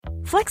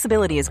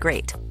Flexibility is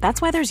great.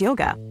 That's why there's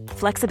yoga.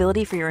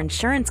 Flexibility for your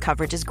insurance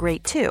coverage is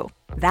great too.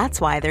 That's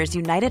why there's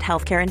United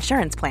Healthcare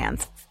Insurance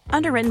Plans.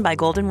 Underwritten by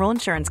Golden Rule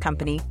Insurance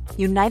Company,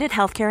 United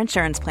Healthcare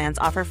Insurance Plans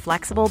offer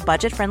flexible,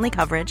 budget-friendly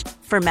coverage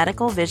for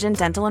medical, vision,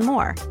 dental, and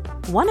more.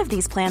 One of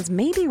these plans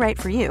may be right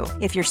for you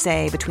if you're,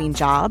 say, between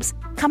jobs,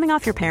 coming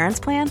off your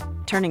parents' plan,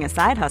 turning a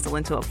side hustle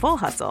into a full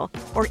hustle,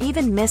 or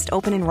even missed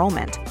open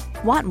enrollment.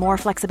 Want more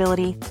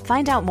flexibility?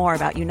 Find out more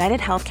about United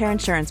Healthcare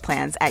Insurance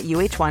Plans at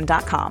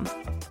uh1.com.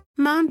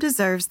 Mom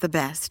deserves the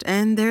best,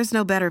 and there's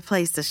no better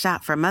place to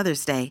shop for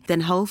Mother's Day than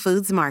Whole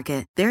Foods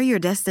Market. They're your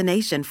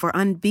destination for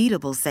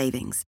unbeatable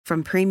savings,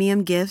 from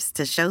premium gifts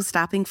to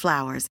show-stopping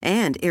flowers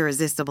and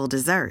irresistible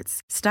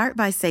desserts. Start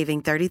by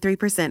saving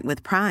 33%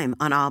 with Prime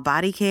on all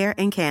body care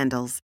and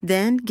candles.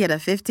 Then get a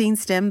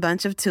 15-stem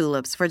bunch of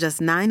tulips for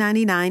just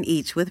 $9.99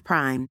 each with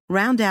Prime.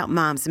 Round out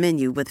Mom's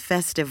menu with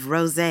festive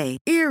rosé,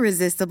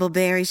 irresistible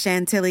berry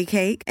chantilly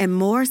cake, and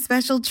more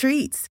special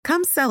treats.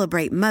 Come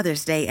celebrate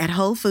Mother's Day at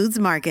Whole Foods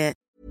Market.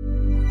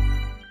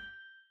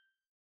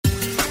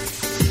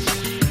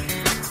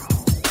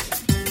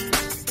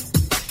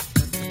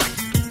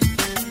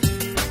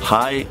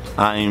 Hi,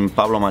 I'm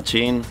Pablo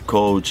Machín,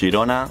 coach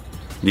Girona.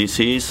 This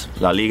is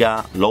La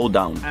Liga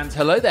Lowdown. And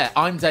hello there,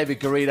 I'm David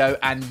Garrido,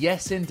 and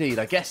yes indeed,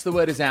 I guess the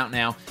word is out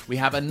now. We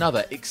have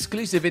another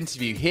exclusive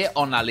interview here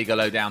on La Liga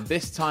Lowdown,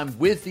 this time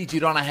with the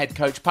Girona head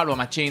coach Pablo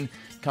Machín,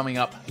 coming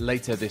up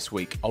later this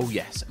week. Oh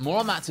yes, more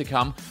on that to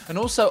come, and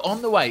also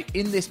on the way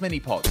in this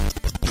mini-pod.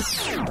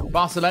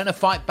 Barcelona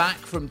fight back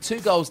from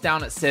 2 goals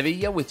down at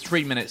Sevilla with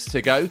 3 minutes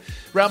to go.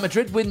 Real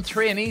Madrid win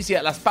 3 and easy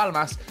at Las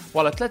Palmas,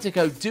 while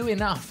Atletico do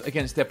enough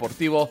against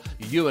Deportivo.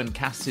 Ewan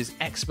casts his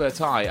expert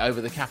eye over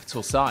the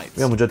capital sides.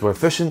 Real Madrid were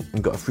efficient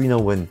and got a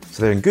 3-0 win,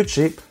 so they're in good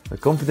shape, their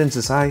confidence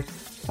is high.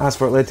 As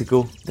for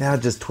Atletico, they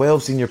had just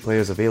 12 senior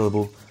players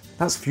available.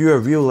 That's fewer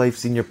real-life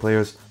senior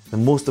players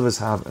than most of us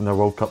have in our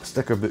World Cup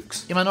sticker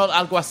books. Imanol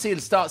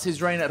Alguacil starts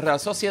his reign at Real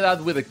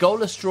Sociedad with a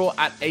goalless draw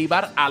at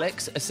Eibar.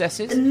 Alex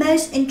assesses. The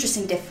most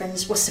interesting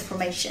difference was the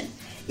formation.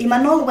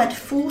 Imanol went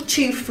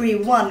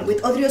 4-2-3-1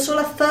 with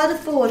Odriozola further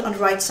forward on the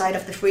right side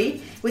of the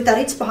three, with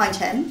Daritz behind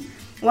him,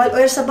 while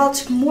Oyarzabal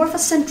took more of a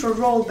central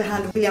role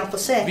behind William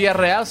José.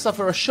 Villarreal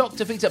suffer a shock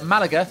defeat at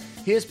Málaga.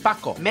 Here's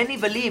Paco. Many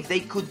believe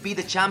they could be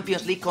the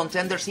Champions League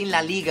contenders in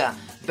La Liga,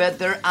 but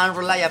their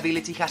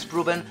unreliability has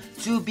proven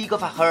too big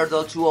of a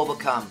hurdle to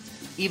overcome.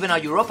 Even a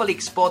Europa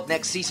League spot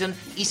next season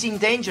is in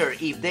danger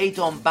if they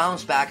don't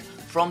bounce back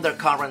from their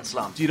current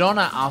slump.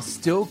 Girona are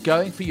still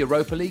going for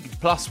Europa League.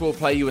 Plus, we'll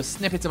play you a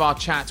snippet of our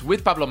chat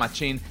with Pablo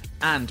Machín,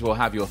 and we'll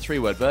have your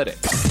 3-word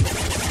verdict.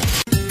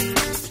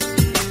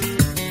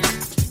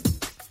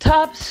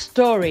 Top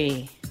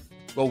story.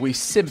 Well, we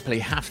simply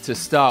have to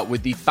start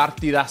with the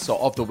partidazo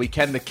of the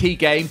weekend, the key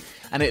game,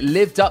 and it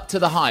lived up to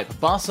the hype.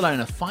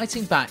 Barcelona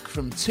fighting back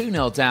from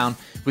 2-0 down,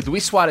 with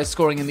Luis Suarez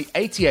scoring in the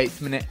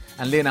 88th minute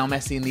and Lionel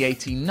Messi in the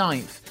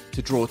 89th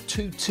to draw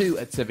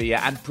 2-2 at Sevilla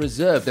and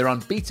preserve their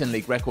unbeaten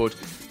league record.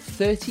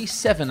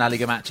 37 La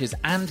Liga matches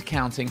and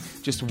counting,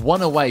 just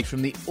one away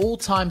from the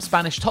all-time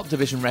Spanish top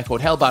division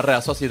record held by Real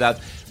Sociedad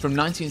from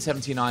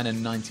 1979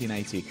 and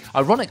 1980.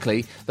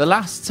 Ironically, the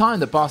last time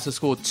that Barca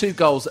scored 2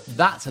 goals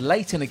that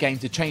late in a game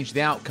to change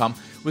the outcome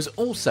was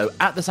also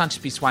at the Sánchez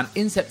Pizjuán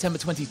in September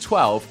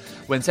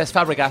 2012, when Cesc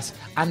Fabregas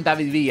and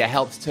David Villa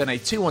helped turn a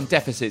 2-1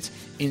 deficit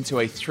into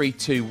a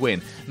 3-2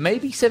 win.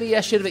 Maybe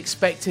Sevilla should have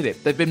expected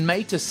it. They've been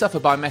made to suffer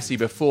by Messi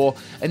before,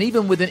 and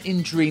even with an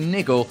injury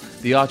niggle,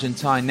 the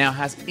Argentine now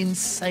has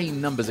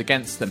insane numbers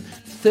against them.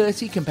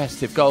 30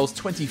 competitive goals,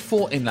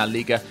 24 in La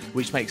Liga,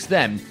 which makes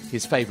them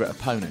his favourite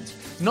opponent.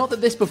 Not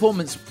that this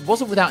performance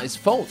wasn't without its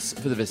faults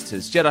for the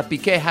visitors. Gerard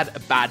Piqué had a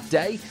bad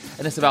day, and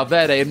Ernesto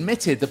Valverde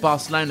admitted that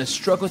Barcelona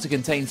struggled to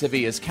contain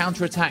Sevilla's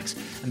counter-attacks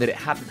and that it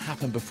hadn't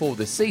happened before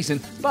this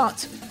season,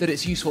 but that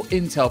it's useful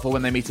intel for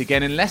when they meet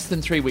again in less than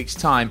 3 weeks'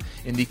 time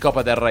in the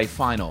Copa del Rey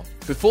final.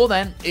 Before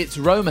then, it's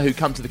Roma who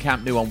come to the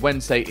Camp Nou on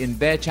Wednesday in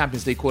their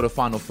Champions League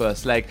quarter-final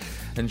first leg,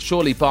 and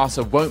surely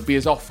Barca won't be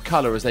as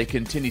off-colour as they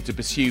continue to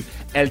pursue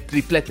El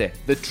Triplete,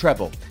 the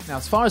treble. Now,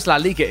 as far as La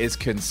Liga is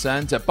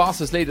concerned,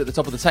 Barca's lead at the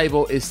top of the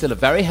table is still a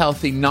very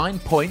healthy 9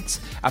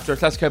 points after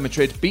Atletico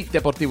Madrid beat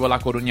Deportivo La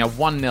Coruña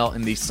 1-0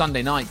 in the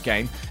Sunday night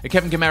game. A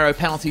Kevin Gamero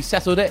penalty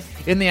settled it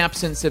in the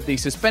absence of the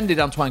suspended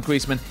Antoine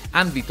Griezmann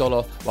and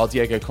Vitolo, while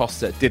Diego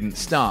Costa didn't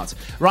start.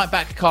 Right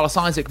back, Carlos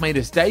Isaac made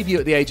his debut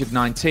at the age of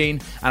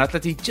 19, and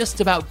Atleti just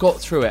about got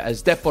through it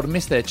as Depor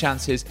missed their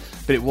chances,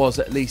 but it was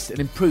at least an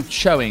improved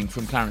showing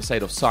from Clarence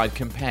Seedorf's side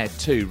compared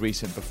to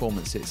recent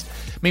performances.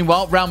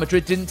 Meanwhile, Real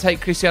Madrid didn't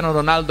take Cristiano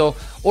Ronaldo,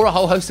 or a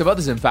whole host of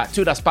others in fact,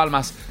 to Las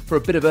Palmas for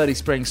a bit of early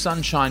spring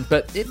sunshine,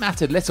 but it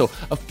mattered little.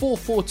 A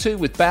 4-4-2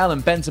 with Bale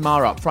and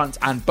Benzema up front,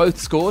 and both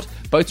scored,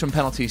 both from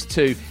penalties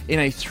too, in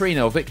a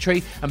 3-0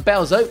 victory. And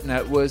Bale's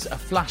opener was a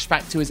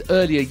flashback to his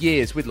earlier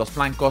years with Los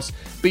Blancos,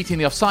 beating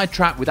the offside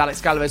trap with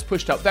Alex Galvez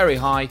pushed up very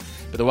high,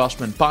 but the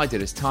Welshman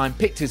bided his time,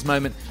 picked his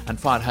moment and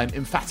fired home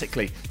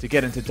emphatically to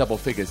get into double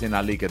figures in La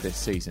Liga this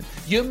season.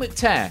 Ewan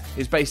McTear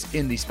is based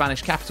in the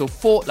Spanish capital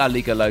for La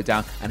Liga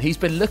Lowdown, and he's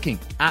been looking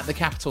at the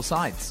capital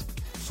sides.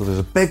 So there's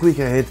a big week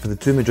ahead for the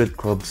two Madrid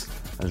clubs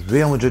as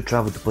Real Madrid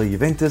travel to play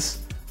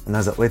Juventus and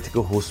as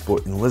Atletico host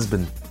Sporting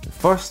Lisbon. But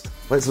first,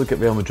 let's look at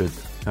Real Madrid,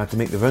 who had to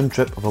make the round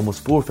trip of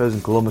almost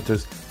 4,000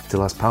 kilometres to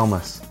Las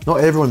Palmas.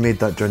 Not everyone made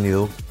that journey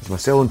though, as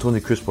Marcelo and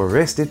Toni Kroos were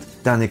arrested,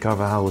 Dani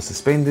Carvajal was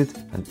suspended,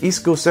 and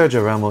Isco,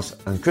 Sergio Ramos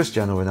and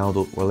Cristiano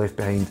Ronaldo were left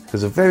behind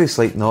because of very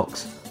slight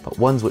knocks, but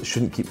ones which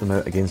shouldn't keep them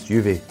out against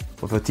Juve.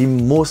 With a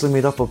team mostly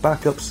made up of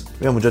backups,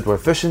 Real Madrid were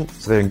efficient,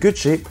 so they're in good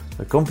shape,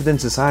 their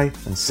confidence is high,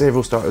 and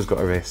several starters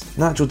got a rest.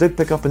 Nacho did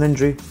pick up an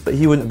injury, but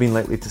he wouldn't have been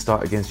likely to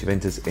start against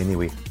Juventus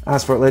anyway.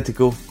 As for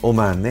Atletico, oh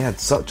man, they had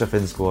such a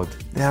thin squad.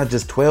 They had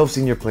just 12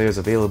 senior players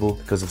available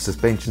because of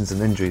suspensions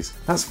and injuries.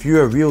 That's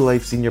fewer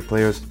real-life senior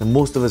players than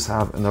most of us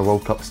have in our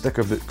World Cup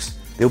sticker books.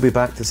 They'll be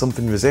back to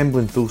something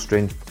resembling full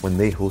strength when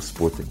they host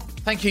Sporting.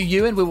 Thank you,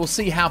 Ewan. We will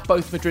see how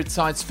both Madrid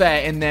sides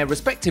fare in their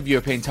respective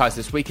European ties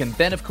this week. And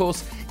then, of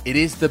course, it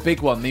is the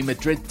big one, the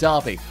Madrid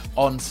derby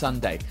on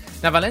Sunday.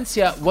 Now,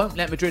 Valencia won't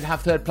let Madrid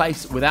have third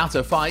place without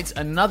a fight.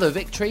 Another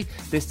victory,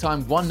 this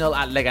time 1-0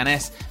 at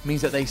Leganés, means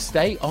that they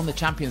stay on the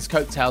champions'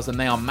 coattails and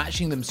they are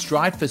matching them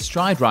stride for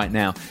stride right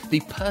now. The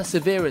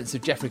perseverance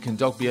of Jeffrey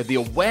Kondogbia, the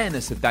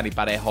awareness of Dani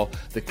Parejo,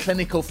 the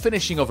clinical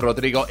finishing of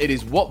Rodrigo, it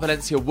is what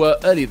Valencia were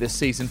earlier this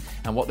season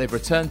and what they've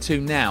returned to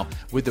now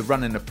with the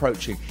run-in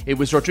approaching. It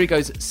was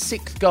Rodrigo's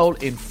 6th goal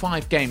in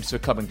 5 games for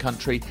club and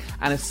country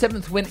and a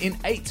 7th win in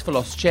 8 for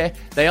Los Che.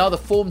 They are the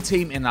form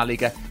team in La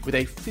Liga with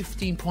a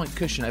 15-point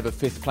cushion over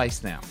 5th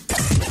place now.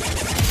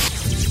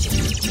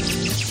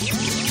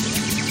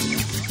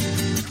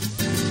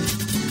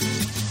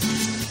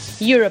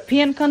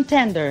 European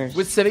contenders.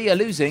 With Sevilla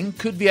losing,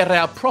 could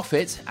Villarreal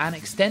profit and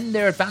extend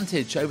their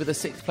advantage over the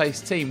 6th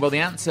place team? Well, the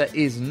answer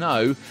is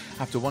no,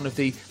 after one of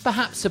the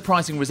perhaps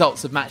surprising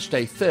results of match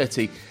day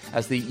 30,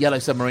 as the Yellow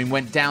Submarine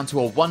went down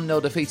to a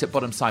 1-0 defeat at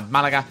bottom side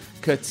Málaga,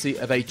 courtesy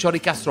of a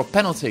Chori Castro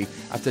penalty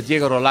after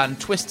Diego Roland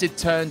twisted,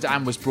 turned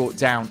and was brought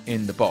down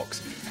in the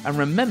box. And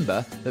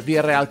remember that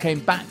Villarreal came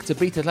back to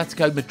beat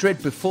Atletico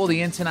Madrid before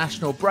the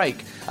international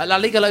break. La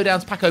Liga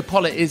Lowdown's Paco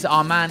Polit is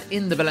our man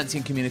in the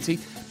Valencian community.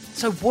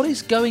 So what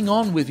is going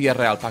on with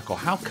Villarreal, Paco?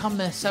 How come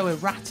they're so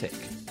erratic?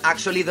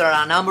 Actually, there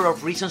are a number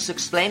of reasons to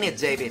explain it,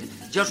 David.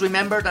 Just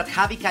remember that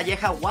Javi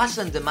Calleja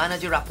wasn't the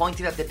manager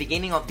appointed at the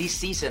beginning of this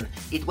season.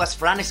 It was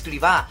Fran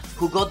Escrivá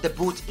who got the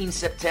boot in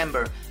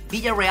September.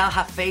 Villarreal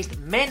have faced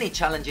many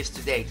challenges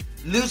to date,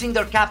 losing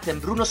their captain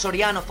Bruno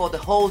Soriano for the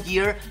whole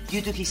year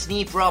due to his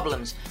knee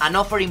problems, an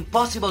offer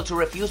impossible to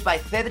refuse by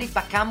Cedric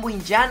Bakambu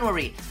in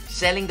January,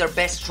 selling their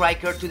best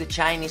striker to the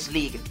Chinese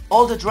league.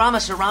 All the drama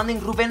surrounding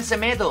Ruben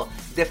Semedo,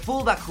 the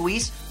fullback who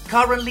is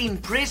currently in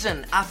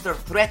prison after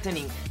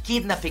threatening,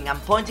 kidnapping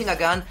and pointing a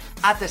gun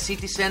at a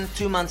citizen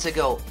 2 months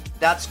ago.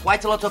 That's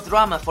quite a lot of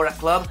drama for a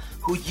club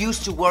who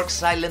used to work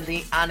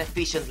silently and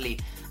efficiently.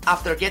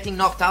 After getting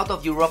knocked out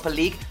of Europa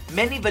League,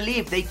 many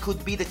believe they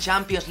could be the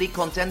Champions League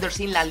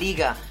contenders in La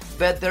Liga,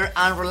 but their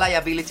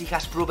unreliability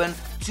has proven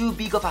too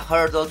big of a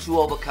hurdle to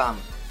overcome.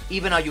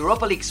 Even a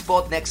Europa League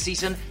spot next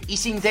season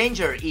is in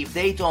danger if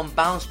they don't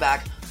bounce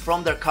back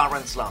from their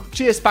current slump.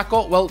 Cheers,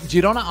 Paco. Well,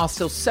 Girona are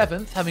still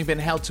 7th, having been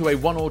held to a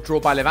 1-1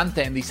 draw by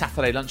Levante in the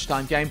Saturday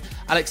lunchtime game.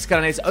 Alex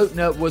Graner's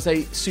opener was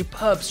a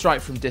superb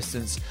strike from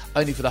distance,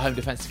 only for the home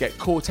defence to get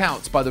caught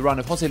out by the run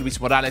of José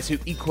Luis Morales, who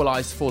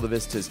equalised for the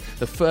visitors.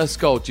 The first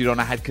goal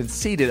Girona had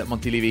conceded at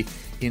Montilivi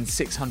in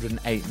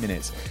 608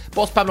 minutes.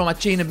 Boss Pablo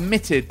Machín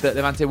admitted that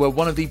Levante were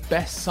one of the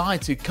best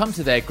sides to come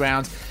to their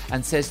ground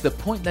and says the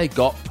point they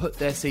got put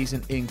their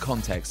season in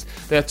context.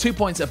 They are 2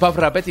 points above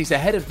Real Betis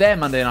ahead of their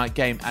Monday night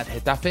game at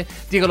Getafe.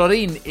 Diego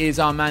Lorín is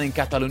our man in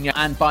Catalonia,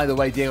 and by the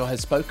way, Diego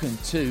has spoken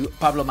to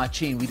Pablo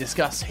Machín. We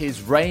discuss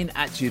his reign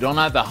at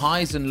Girona, the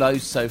highs and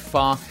lows so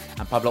far,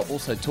 and Pablo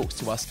also talks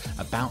to us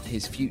about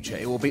his future.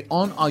 It will be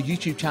on our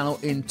YouTube channel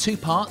in 2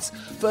 parts.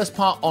 First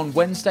part on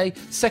Wednesday,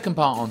 second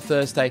part on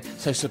Thursday,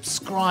 so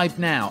subscribe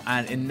now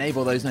and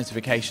enable those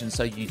notifications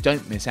so you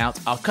don't miss out.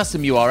 Our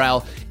custom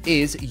URL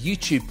is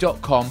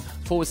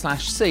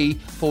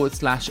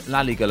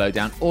youtube.com/C/La Liga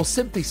Lowdown, or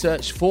simply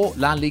search for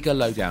La Liga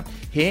Lowdown.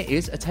 Here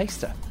is a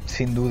taster.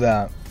 Sin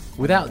duda.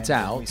 Without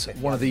doubt,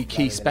 one of the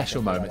key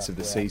special moments of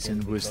the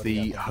season was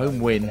the home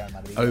win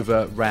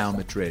over Real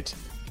Madrid.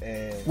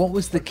 What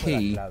was the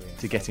key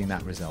to getting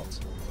that result?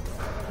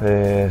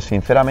 I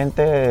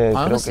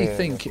honestly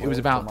think it was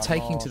about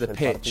taking to the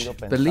pitch,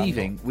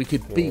 believing we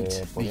could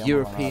beat the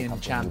European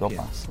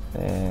champions.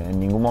 At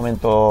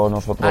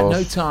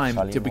no time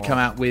did we come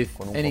out with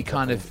any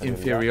kind of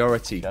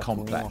inferiority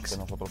complex.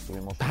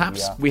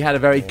 Perhaps we had a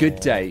very good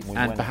day,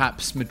 and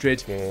perhaps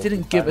Madrid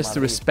didn't give us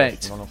the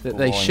respect that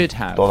they should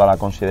have.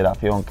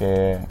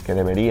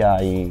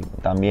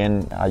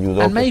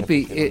 And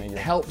maybe it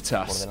helped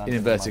us, in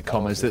inverted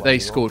commas, that they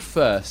scored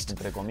first,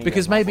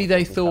 because maybe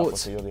they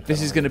thought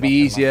this is going to be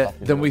easier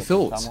than we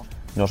thought.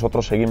 We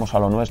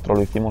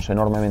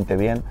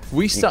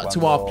stuck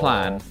to our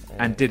plan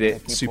and did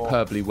it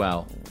superbly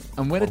well.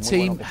 And when a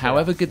team,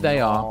 however good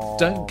they are,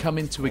 don't come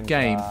into a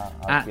game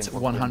at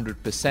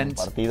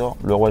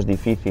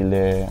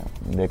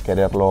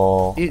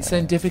 100%, it's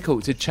then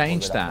difficult to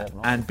change that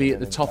and be at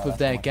the top of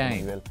their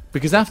game.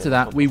 Because after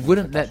that, we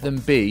wouldn't let them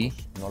be,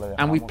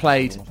 and we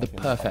played the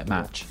perfect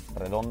match.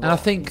 And I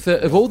think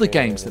that of all the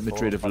games that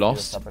Madrid have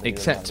lost,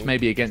 except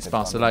maybe against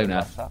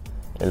Barcelona,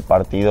 the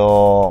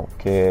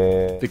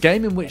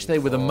game in which they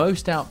were the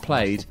most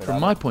outplayed,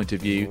 from my point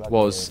of view,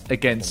 was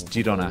against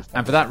Girona.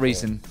 And for that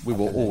reason, we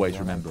will always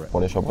remember it.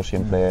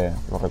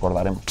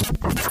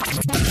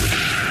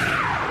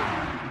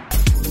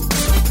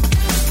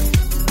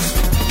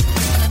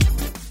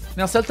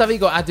 Now, Celta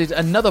Vigo added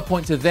another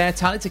point to their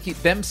tally to keep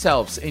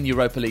themselves in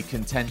Europa League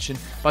contention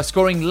by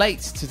scoring late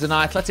to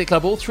deny Athletic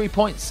Club all 3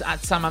 points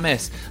at San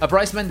Mamés.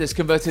 Bryce Mendes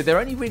converted their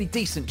only really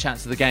decent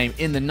chance of the game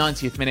in the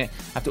 90th minute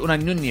after Unai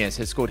Núñez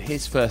had scored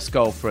his first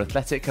goal for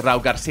Athletic,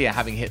 Raúl García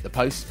having hit the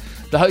post.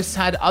 The hosts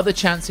had other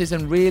chances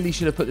and really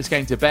should have put this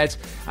game to bed,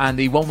 and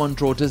the 1-1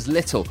 draw does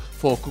little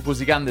for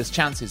Cucuziganda's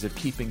chances of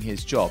keeping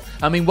his job.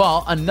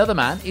 Meanwhile, another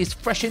man is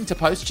fresh into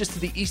post just to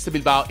the east of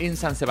Bilbao in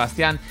San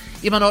Sebastián.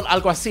 Imanol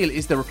Alguacil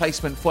is the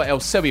replacement for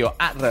Eusebio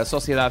at Real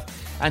Sociedad,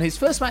 and his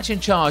first match in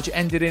charge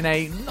ended in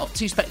a not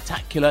too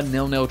spectacular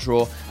 0-0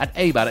 draw at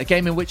Eibar, a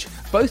game in which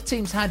both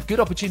teams had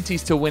good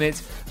opportunities to win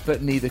it,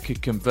 but neither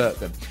could convert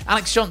them.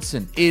 Alex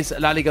Johnson is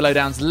La Liga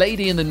Lowdown's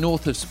lady in the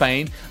north of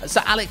Spain.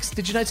 So Alex,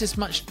 did you notice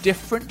much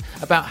different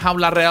about how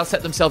La Real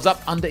set themselves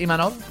up under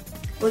Imanol?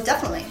 Well,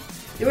 definitely.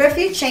 There were a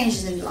few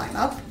changes in the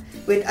lineup,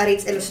 with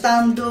Aritz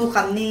Elustando,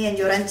 Jamni and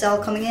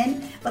Llorente coming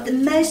in, but the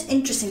most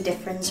interesting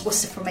difference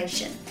was the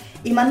formation.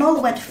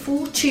 Imanol went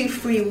full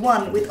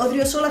 2-3-1 with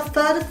Odriozola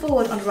further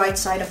forward on the right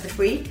side of the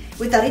three,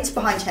 with Aritz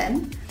behind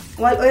him,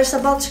 while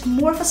Oyarzabal took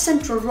more of a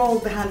central role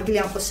behind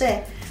William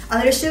José.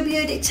 Under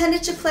Eusebio, they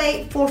tended to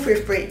play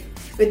 4-3-3,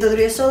 with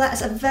Odriozola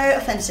as a very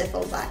offensive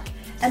fullback,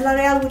 and La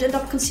Real would end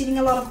up conceding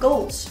a lot of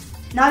goals.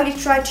 Now they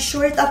tried to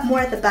shore it up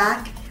more at the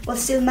back, while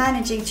still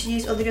managing to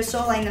use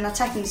Odriozola in an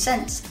attacking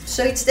sense.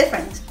 So it's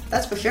different,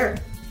 that's for sure.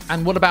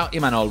 And what about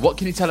Imanol? What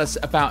can you tell us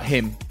about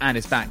him and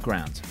his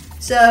background?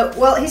 So,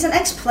 well, he's an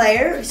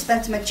ex-player who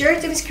spent the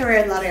majority of his career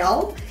at La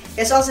Real.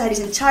 He has also had his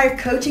entire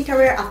coaching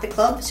career at the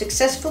club,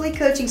 successfully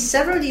coaching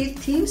several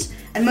youth teams,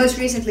 and most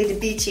recently the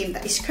B team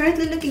that is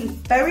currently looking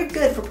very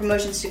good for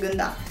promotion to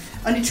Segunda.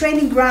 On the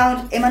training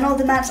ground, Imanol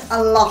demands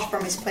a lot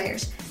from his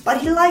players, but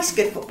he likes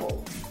good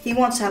football. He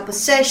wants to have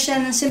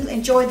possession and simply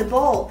enjoy the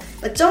ball,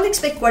 but don't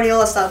expect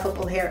Guardiola-style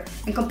football here.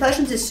 In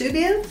comparison to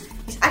Eusebio,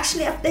 he's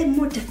actually a bit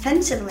more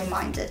defensively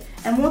minded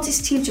and wants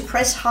his team to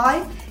press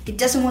high. He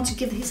doesn't want to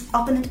give his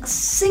opponent a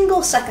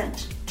single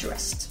second to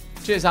rest.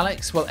 Cheers,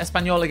 Alex. Well,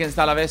 Espanyol against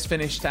Alaves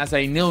finished as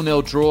a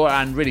 0-0 draw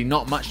and really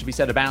not much to be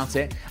said about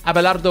it.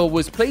 Abelardo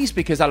was pleased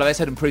because Alaves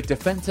had improved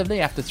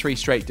defensively after 3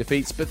 straight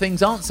defeats, but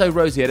things aren't so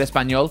rosy at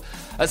Espanyol.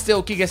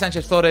 Still, Quique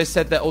Sánchez-Flores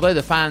said that although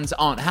the fans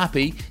aren't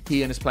happy,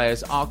 he and his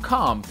players are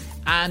calm.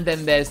 And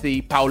then there's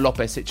the Pau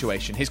Lopez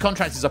situation. His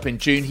contract is up in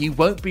June. He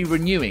won't be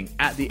renewing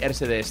at the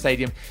Ercilla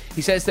Stadium.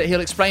 He says that he'll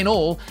explain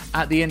all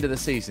at the end of the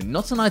season.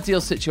 Not an ideal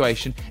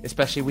situation,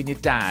 especially when your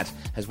dad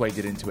has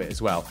waded into it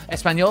as well.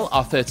 Espanyol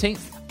are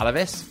 13th,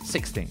 Alaves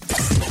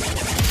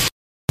 16th.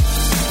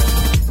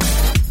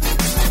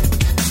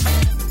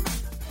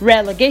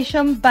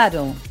 Relegation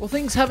battle. Well,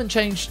 things haven't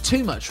changed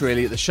too much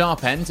really at the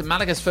sharp end.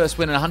 Malaga's first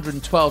win in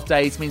 112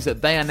 days means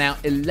that they are now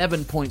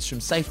 11 points from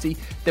safety.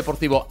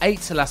 Deportivo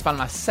 8, Las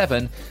Palmas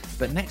 7.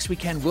 But next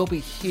weekend will be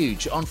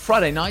huge. On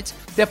Friday night,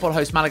 Depor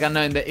host Malaga,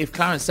 knowing that if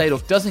Clarence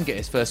Seedorf doesn't get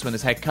his first win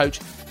as head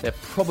coach, they're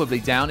probably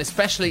down,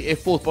 especially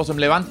if fourth bottom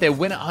Levante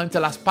win at home to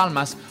Las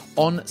Palmas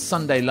on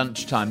Sunday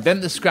lunchtime.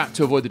 Then the scrap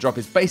to avoid the drop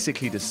is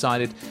basically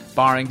decided,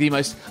 barring the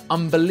most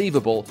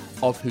unbelievable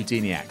of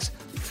Houdiniacs.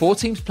 4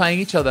 teams playing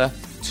each other,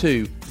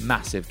 2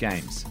 massive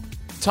games.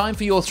 Time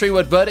for your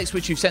 3-word verdicts,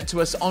 which you've sent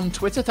to us on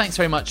Twitter. Thanks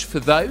very much for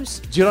those.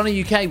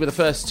 Girona UK were the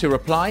first to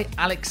reply.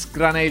 Alex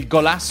Granel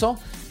Golasso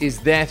is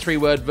their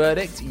 3-word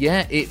verdict.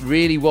 Yeah, it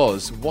really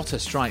was. What a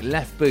strike.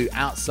 Left boot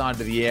outside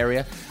of the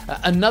area.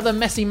 Another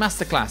Messi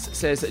masterclass,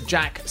 says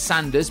Jack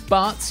Sanders.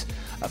 But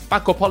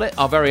Paco Pollitt,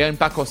 our very own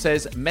Paco,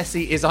 says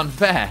Messi is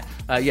unfair.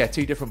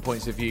 2 different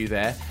points of view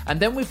there. And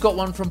then we've got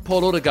one from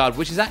Paul Odegaard,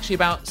 which is actually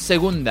about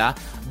Segunda.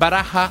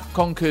 Baraja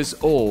conquers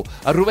all.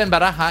 Ruben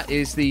Baraja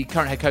is the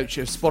current head coach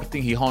of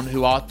Sporting Gijón,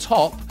 who are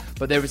top,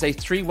 but there is a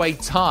 3-way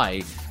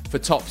tie for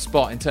top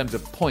spot in terms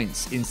of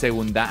points in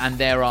Segunda, and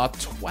there are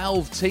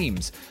 12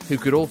 teams who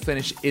could all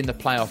finish in the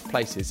playoff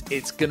places.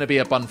 It's going to be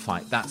a bun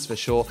fight, that's for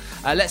sure.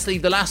 Let's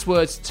leave the last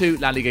words to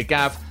La Liga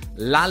Gav.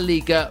 La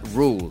Liga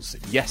rules.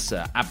 Yes,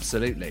 sir,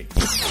 absolutely.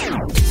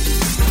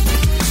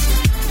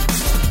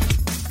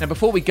 Now,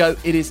 before we go,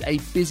 it is a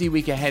busy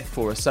week ahead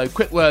for us, so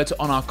quick word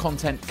on our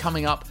content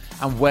coming up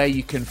and where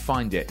you can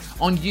find it.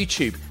 On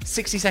YouTube,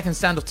 60 Second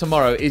Standoff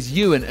tomorrow is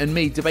Ewan and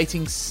me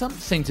debating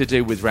something to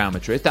do with Real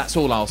Madrid, that's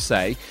all I'll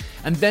say.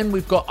 And then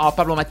we've got our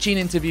Pablo Machín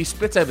interview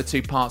split over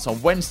 2 parts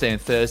on Wednesday and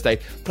Thursday,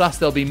 plus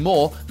there'll be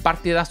more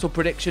Partidazo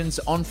predictions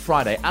on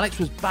Friday. Alex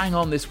was bang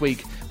on this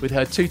week with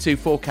her 2-2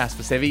 forecast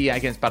for Sevilla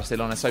against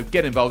Barcelona. So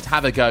get involved,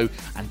 have a go,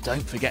 and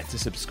don't forget to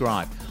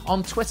subscribe.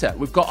 On Twitter,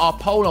 we've got our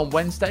poll on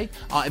Wednesday,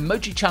 our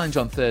emoji challenge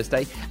on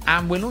Thursday,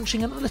 and we're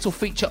launching a little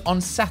feature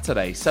on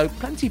Saturday. So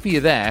plenty for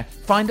you there.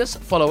 Find us,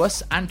 follow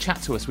us, and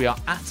chat to us. We are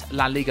at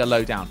La Liga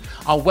Lowdown.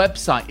 Our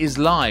website is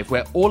live,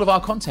 where all of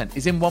our content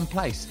is in one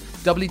place.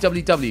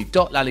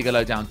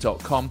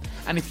 www.laligalowdown.com.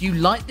 And if you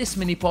like this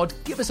mini pod,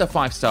 give us a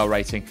 5-star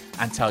rating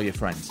and tell your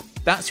friends.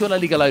 That's your La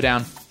Liga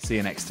Lowdown. See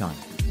you next time.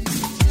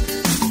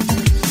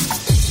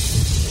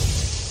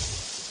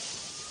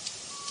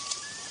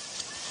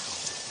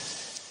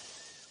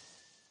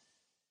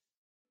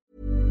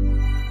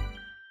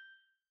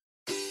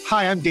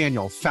 Hi, I'm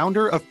Daniel,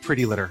 founder of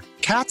Pretty Litter.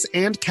 Cats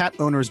and cat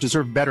owners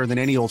deserve better than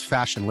any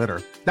old-fashioned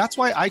litter. That's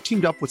why I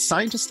teamed up with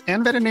scientists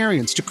and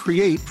veterinarians to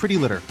create Pretty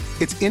Litter.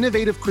 Its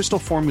innovative crystal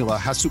formula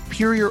has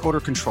superior odor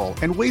control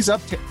and weighs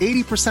up to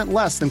 80%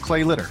 less than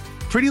clay litter.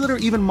 Pretty Litter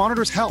even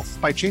monitors health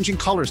by changing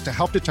colors to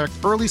help detect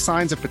early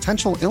signs of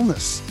potential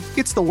illness.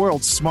 It's the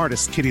world's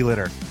smartest kitty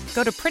litter.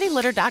 Go to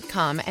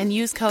prettylitter.com and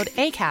use code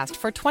ACAST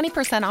for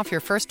 20% off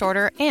your first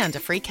order and a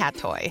free cat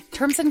toy.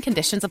 Terms and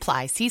conditions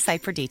apply. See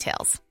site for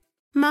details.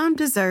 Mom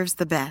deserves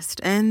the best,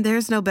 and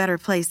there's no better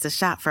place to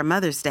shop for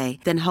Mother's Day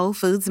than Whole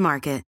Foods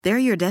Market. They're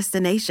your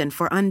destination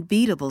for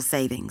unbeatable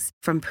savings,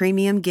 from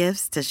premium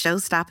gifts to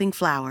show-stopping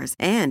flowers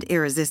and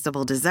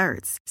irresistible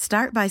desserts.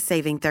 Start by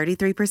saving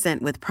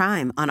 33% with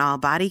Prime on all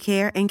body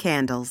care and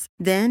candles.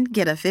 Then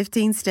get a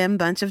 15-stem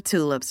bunch of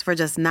tulips for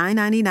just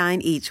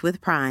 $9.99 each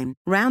with Prime.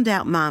 Round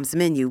out Mom's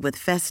menu with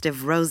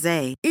festive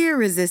rosé,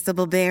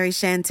 irresistible berry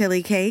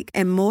chantilly cake,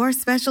 and more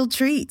special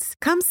treats.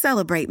 Come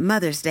celebrate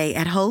Mother's Day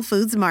at Whole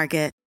Foods Market.